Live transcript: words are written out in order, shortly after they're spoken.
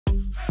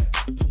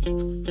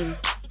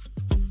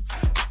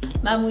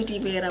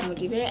Mamodibe,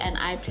 Ramodibe, and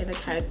I play the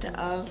character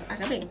of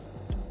Agabe.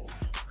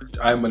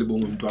 I'm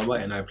Malibongwe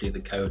Mdwaba, and I play the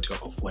character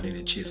of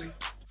Kwanele Chasing.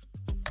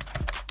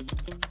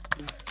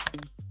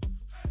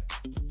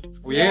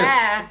 Yes.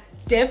 Yeah,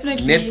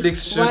 definitely.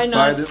 Netflix should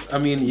buy this. I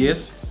mean,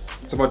 yes,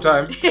 it's about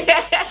time.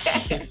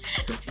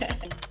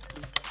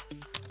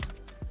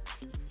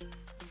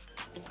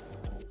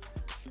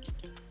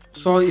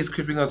 Soul is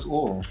creeping us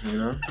all, you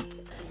know.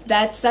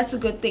 That's a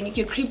good thing. If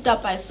you're creeped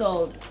up by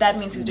Soul, that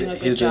means he's doing a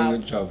good job. He's doing a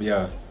good job,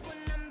 yeah.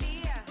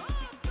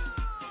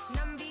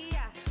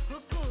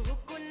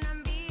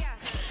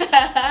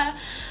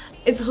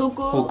 It's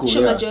Huku,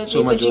 Shuma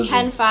Josie, but you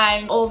can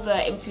find all the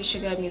MTV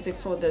Shuga music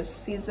for this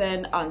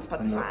season on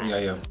Spotify.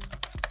 Yeah.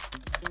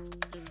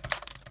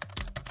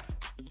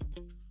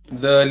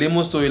 The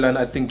limo storyline,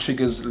 I think,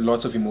 triggers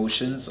lots of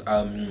emotions.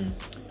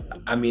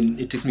 I mean,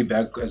 it takes me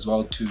back as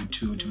well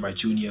to my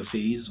junior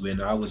phase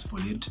when I was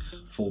bullied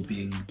for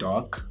being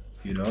dark,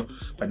 you know.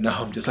 But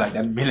now I'm just like,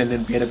 that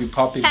melanin better be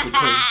popping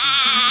because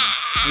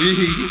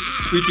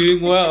we're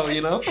doing well,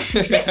 you know.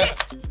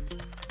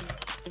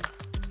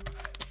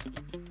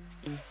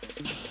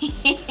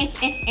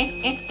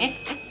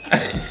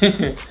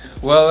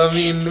 Well, I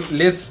mean,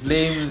 let's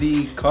blame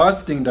the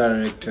casting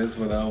directors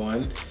for that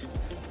one.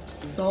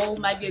 Soul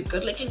might be a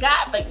good-looking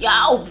guy, but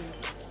yo,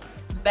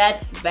 it's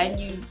bad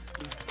news.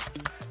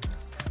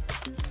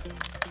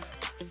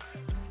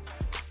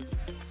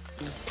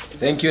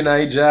 Thank you,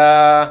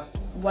 Naija.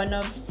 One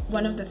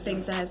of the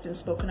things that has been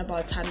spoken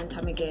about time and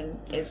time again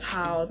is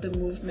how the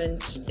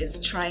movement is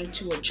trying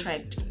to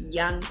attract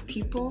young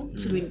people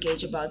to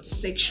engage about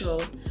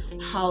sexual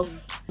health,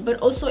 but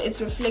also it's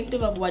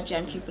reflective of what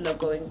young people are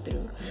going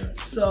through.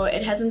 So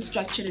it hasn't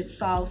structured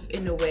itself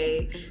in a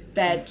way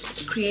that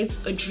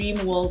creates a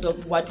dream world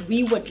of what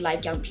we would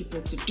like young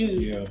people to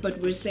do, but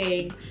we're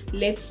saying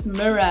let's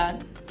mirror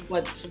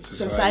what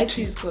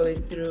society is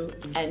going through,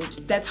 and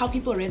that's how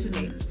people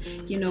resonate.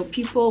 You know,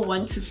 people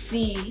want to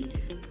see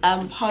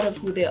part of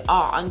who they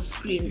are on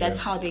screen. That's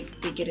how they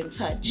get in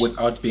touch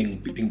without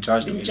being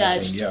judged or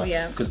anything.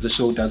 Yeah, because the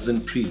show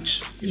doesn't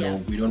preach, you know.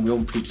 We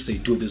don't preach, say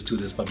do this,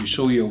 but we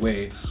show you a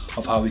way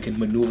of how we can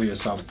maneuver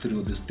yourself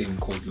through this thing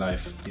called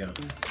life.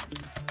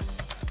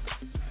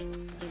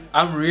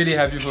 I'm really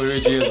happy for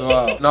Reggie as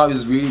well. Now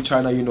he's really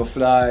trying to, you know,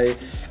 fly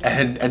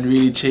and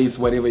really chase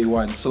whatever he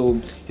wants. So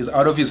he's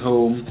out of his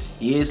home.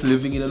 He is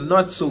living in a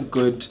not so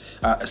good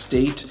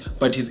state,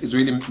 but he's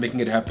really making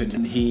it happen.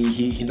 And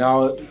he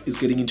now is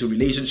getting into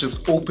relationships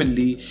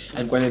openly,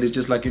 and Kwanele is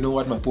just like, you know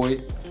what, my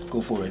boy,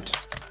 go for it.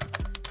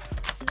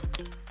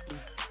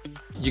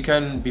 You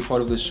can be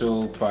part of the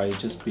show by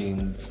just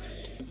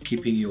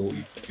keeping your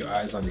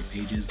eyes on the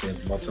pages. There are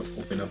lots of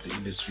open up the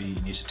industry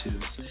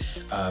initiatives,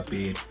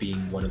 be it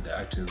being one of the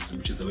actors,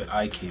 which is the way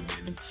I came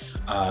in,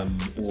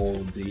 or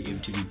the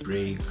MTV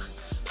Break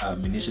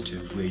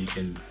initiative, where you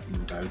can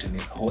direct a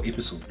whole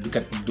episode. Look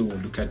at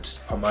Mdwaba, look at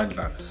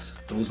Pamandla.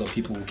 Those are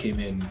people who came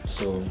in,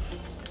 so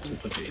it's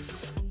open to it.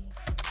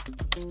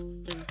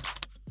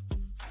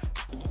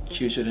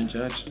 You shouldn't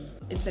judge.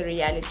 It's a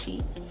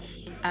reality.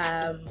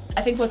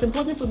 I think what's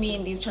important for me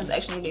in these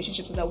transactional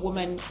relationships is that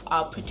women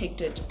are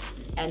protected,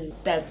 and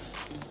that's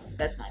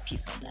my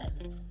piece on that.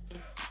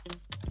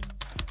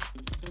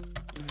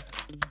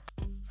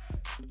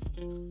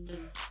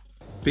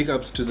 Big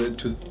ups to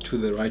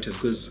the writers,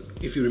 because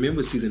if you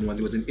remember season 1,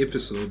 there was an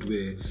episode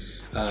where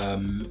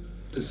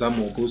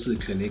Zamo goes to the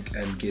clinic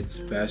and gets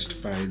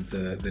bashed by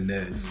the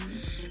nurse,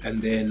 and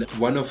then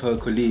one of her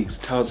colleagues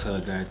tells her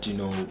that, you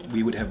know,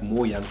 we would have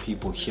more young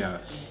people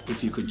here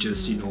if you could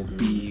just, you know,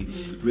 be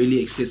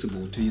really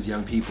accessible to these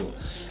young people.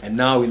 And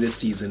now in this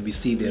season we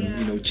see them,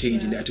 you know,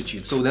 change in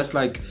attitude. So that's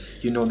like,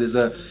 you know, there's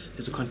a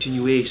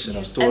continuation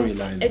of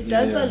storyline. It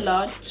does a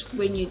lot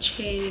when you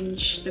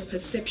change the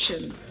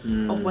perception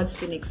of what's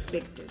been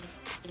expected.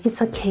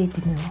 It's okay,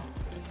 Dino.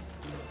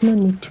 No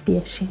need to be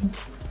ashamed.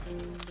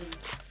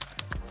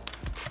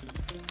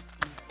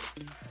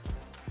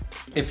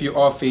 If you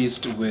are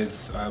faced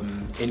with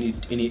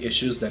any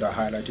issues that are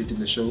highlighted in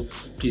the show,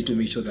 please do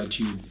make sure that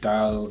you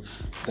dial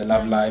the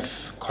Love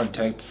Life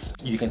contacts.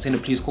 You can send a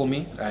please call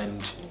me,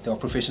 and there are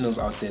professionals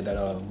out there that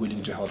are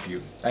willing to help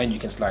you, and you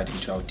can slide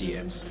into our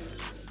DMs.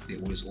 They're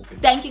always open.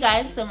 Thank you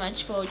guys so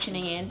much for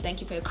tuning in. Thank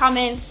you for your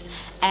comments,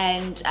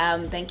 and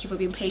thank you for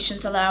being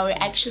patient to allow our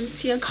reactions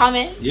to your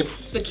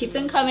comments. But keep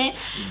them coming.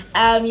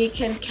 You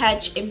can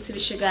catch MTV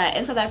Shuga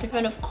in South Africa,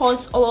 and of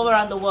course all over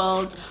around the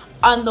world,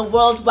 on the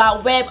World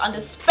Wide Web, on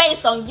the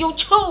space, on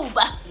YouTube.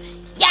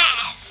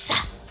 Yes!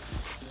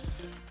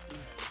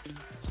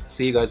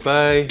 See you guys,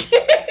 bye.